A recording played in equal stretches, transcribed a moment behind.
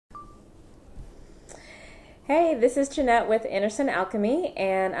Hey, this is Jynnette with Alchemy,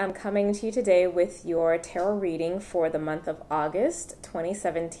 and I'm coming to you today with your tarot reading for the month of August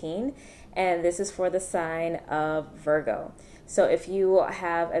 2017, and this is for the sign of Virgo. So if you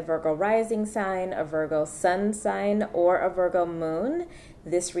have a Virgo rising sign, a Virgo sun sign, or a Virgo moon,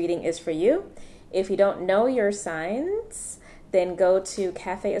 this reading is for you. If you don't know your signs, then go to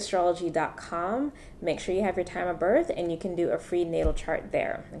cafeastrology.com. Make sure you have your time of birth, and you can do a free natal chart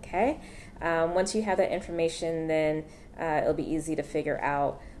there, okay? Once you have that information, then it'll be easy to figure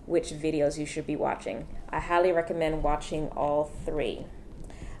out which videos you should be watching. I highly recommend watching all three.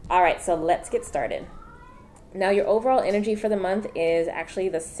 All right, so let's get started. Now, your overall energy for the month is actually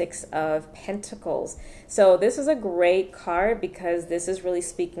the Six of Pentacles. So this is a great card because this is really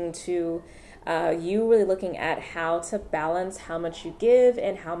speaking to you really looking at how to balance how much you give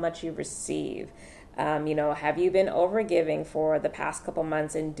and how much you receive. Have you been overgiving for the past couple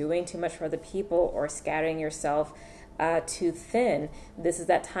months and doing too much for other people, or scattering yourself too thin? This is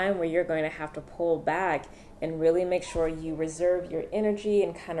that time where you're going to have to pull back and really make sure you reserve your energy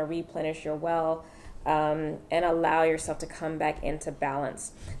and kind of replenish your well, and allow yourself to come back into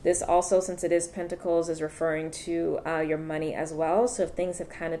balance. This also, since it is Pentacles, is referring to your money as well. So if things have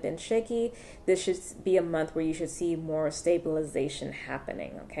kind of been shaky, this should be a month where you should see more stabilization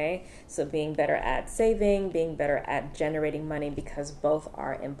happening, okay? So being better at saving, being better at generating money, because both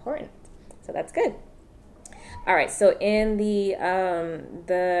are important. So that's good. All right, so in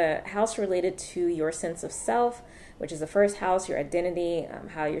the house related to your sense of self, which is the first house, your identity,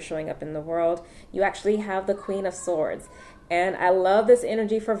 how you're showing up in the world, you actually have the Queen of Swords. And I love this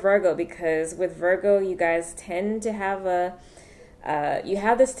energy for Virgo because with Virgo, you guys tend to have you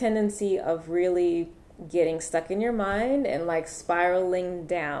have this tendency of really getting stuck in your mind and like spiraling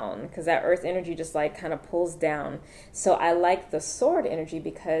down, because that earth energy just like kind of pulls down. So I like the sword energy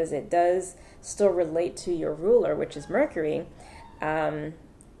because it does still relate to your ruler, which is Mercury.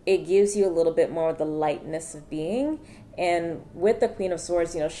 It gives you a little bit more of the lightness of being. And with the Queen of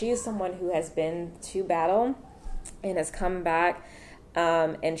Swords, she is someone who has been to battle and has come back,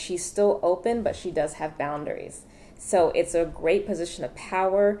 and she's still open, but she does have boundaries. So it's a great position of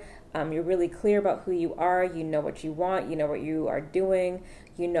power. You're really clear about who you are. You know what you want. You know what you are doing.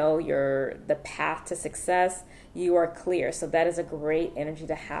 You know the path to success. You are clear. So that is a great energy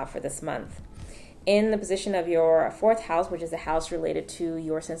to have for this month. In the position of your fourth house, which is the house related to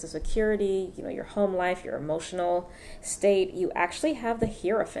your sense of security, your home life, your emotional state, you actually have the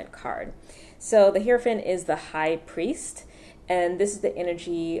Hierophant card. So the Hierophant is the high priest. And this is the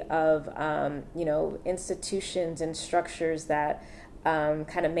energy of, institutions and structures that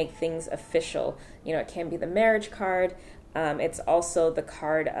kind of make things official. It can be the marriage card. It's also the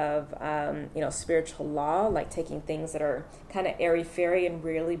card of, spiritual law, like taking things that are kind of airy-fairy and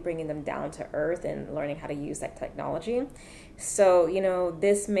really bringing them down to earth and learning how to use that technology. So,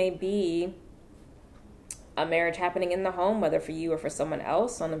 this may be a marriage happening in the home, whether for you or for someone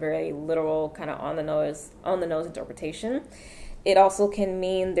else, on a very literal kind of on the nose interpretation. It also can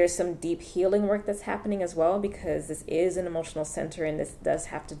mean there's some deep healing work that's happening as well, because this is an emotional center, and this does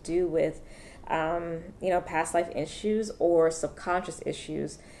have to do with past life issues or subconscious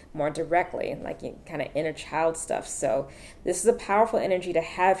issues more directly, like kind of inner child stuff. So this is a powerful energy to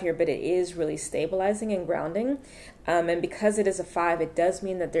have here, but it is really stabilizing and grounding. And because it is a 5, it does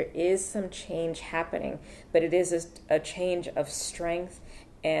mean that there is some change happening, but it is a change of strength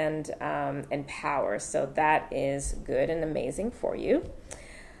and power. So that is good and amazing for you.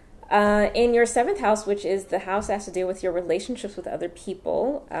 In your seventh house, which is the house that has to do with your relationships with other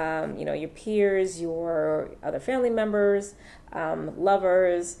people, your peers, your other family members,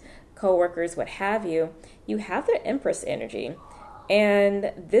 lovers, co-workers, what have you, you have the Empress energy.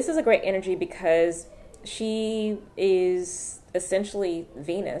 And this is a great energy because she is essentially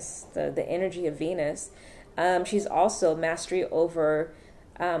Venus, the energy of Venus. She's also mastery over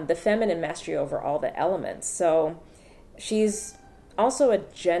the feminine, mastery over all the elements. So she's also a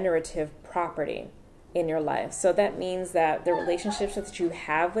generative property in your life. So that means that the relationships that you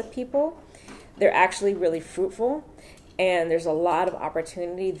have with people, they're actually really fruitful, and there's a lot of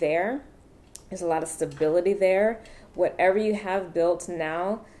opportunity there. There's a lot of stability there. Whatever you have built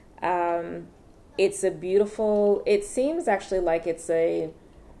now, it seems actually like it's a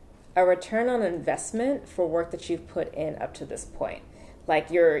return on investment for work that you've put in up to this point.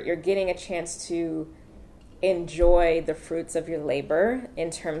 Like you're getting a chance to enjoy the fruits of your labor in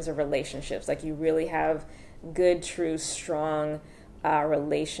terms of relationships. Like you really have good, true, strong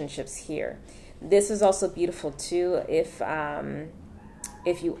relationships here. This is also beautiful too if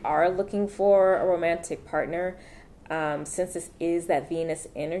you are looking for a romantic partner, since this is that Venus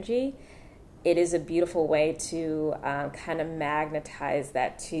energy. it is a beautiful way to kind of magnetize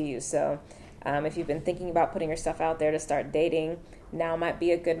that to you. So if you've been thinking about putting yourself out there to start dating, now might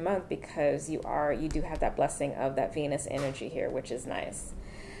be a good month because you do have that blessing of that Venus energy here, which is nice.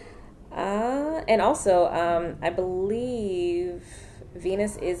 And also, I believe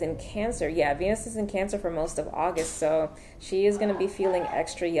Venus is in Cancer. Yeah, Venus is in Cancer for most of August, so she is going to be feeling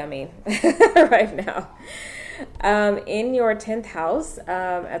extra yummy right now. In your 10th house,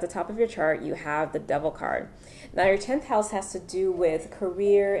 at the top of your chart, you have the Devil card. Now, your 10th house has to do with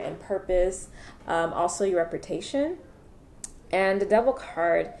career and purpose, also your reputation. And the Devil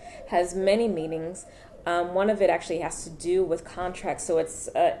card has many meanings. One of it actually has to do with contracts. So it's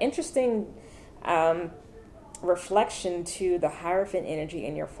an interesting reflection to the Hierophant energy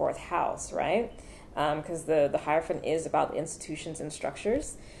in your 4th house, right? Because the Hierophant is about institutions and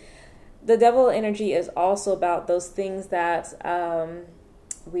structures. The Devil energy is also about those things that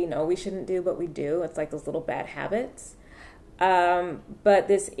we know we shouldn't do, but we do. It's like those little bad habits. But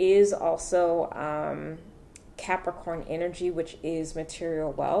this is also Capricorn energy, which is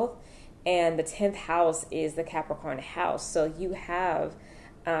material wealth. And the 10th house is the Capricorn house. So you have,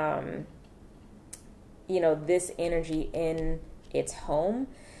 this energy in its home.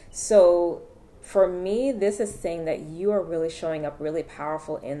 So for me, this is saying that you are really showing up really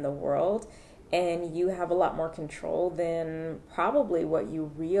powerful in the world, and you have a lot more control than probably what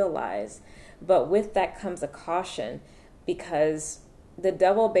you realize. But with that comes a caution, because the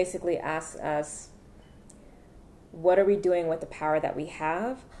Devil basically asks us, what are we doing with the power that we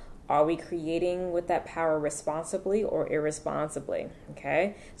have? Are we creating with that power responsibly or irresponsibly?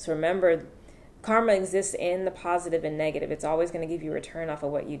 Okay, so remember, karma exists in the positive and negative. It's always going to give you a return off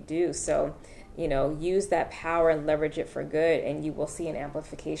of what you do. So, use that power and leverage it for good, and you will see an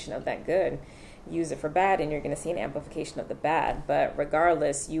amplification of that good. Use it for bad, and you're going to see an amplification of the bad. But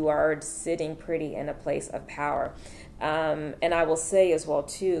regardless, you are sitting pretty in a place of power. And I will say as well,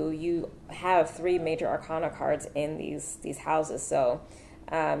 too, you have 3 major arcana cards in these houses. So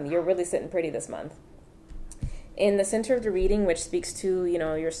you're really sitting pretty this month. In the center of the reading, which speaks to,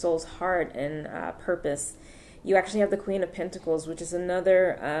 your soul's heart and purpose, you actually have the Queen of Pentacles, which is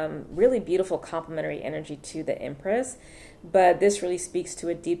another really beautiful complementary energy to the Empress. But this really speaks to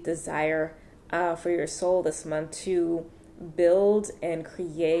a deep desire for your soul this month to build and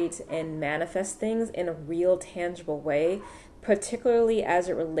create and manifest things in a real, tangible way, particularly as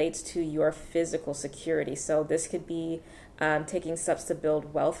it relates to your physical security. So this could be taking steps to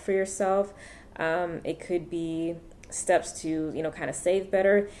build wealth for yourself. It could be steps to, kind of save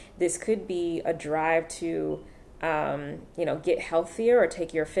better. This could be a drive to, get healthier or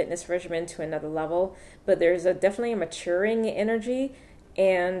take your fitness regimen to another level. But there's definitely a maturing energy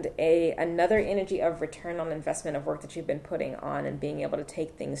and another energy of return on investment of work that you've been putting on and being able to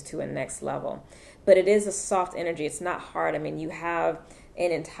take things to a next level. But it is a soft energy. It's not hard. I mean, you have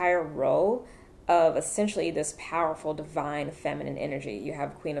an entire row of essentially this powerful, divine, feminine energy. You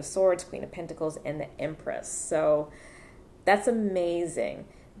have Queen of Swords, Queen of Pentacles, and the Empress. So that's amazing.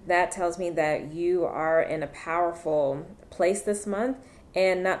 That tells me that you are in a powerful place this month.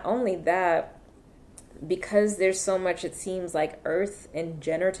 And not only that, because there's so much, it seems like earth and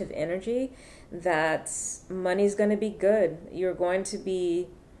generative energy, that money's going to be good. You're going to be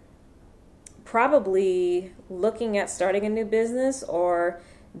probably looking at starting a new business, or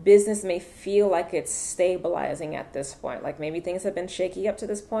business may feel like it's stabilizing at this point. Like maybe things have been shaky up to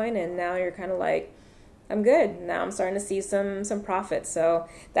this point, and now you're kind of like, I'm good. Now I'm starting to see some profit. So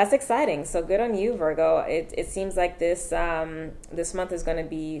that's exciting. So good on you, Virgo. It seems like this month is going to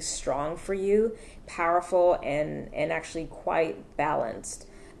be strong for you, powerful, and actually quite balanced,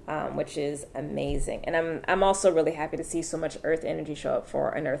 which is amazing. And I'm also really happy to see so much earth energy show up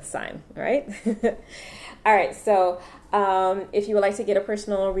for an earth sign, right? All right. So if you would like to get a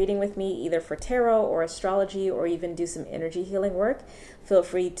personal reading with me, either for tarot or astrology, or even do some energy healing work, feel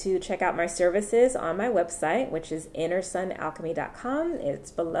free to check out my services on my website, which is innersunalchemy.com.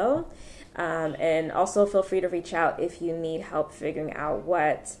 It's below. And also feel free to reach out if you need help figuring out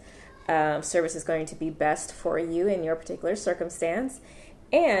what service is going to be best for you in your particular circumstance.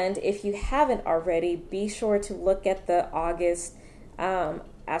 And if you haven't already, be sure to look at the August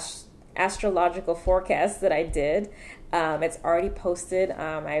astrological forecast that I did. It's already posted.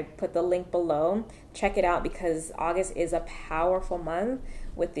 I put the link below. Check it out, because August is a powerful month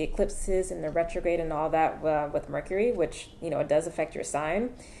with the eclipses and the retrograde and all that with Mercury, which, it does affect your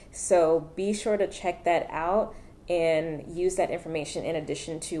sign. So be sure to check that out and use that information in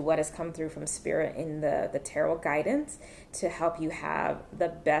addition to what has come through from Spirit in the tarot guidance to help you have the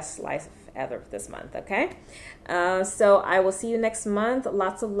best life ever this month, okay? So I will see you next month.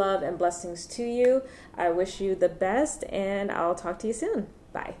 Lots of love and blessings to you. I wish you the best, and I'll talk to you soon.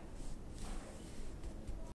 Bye.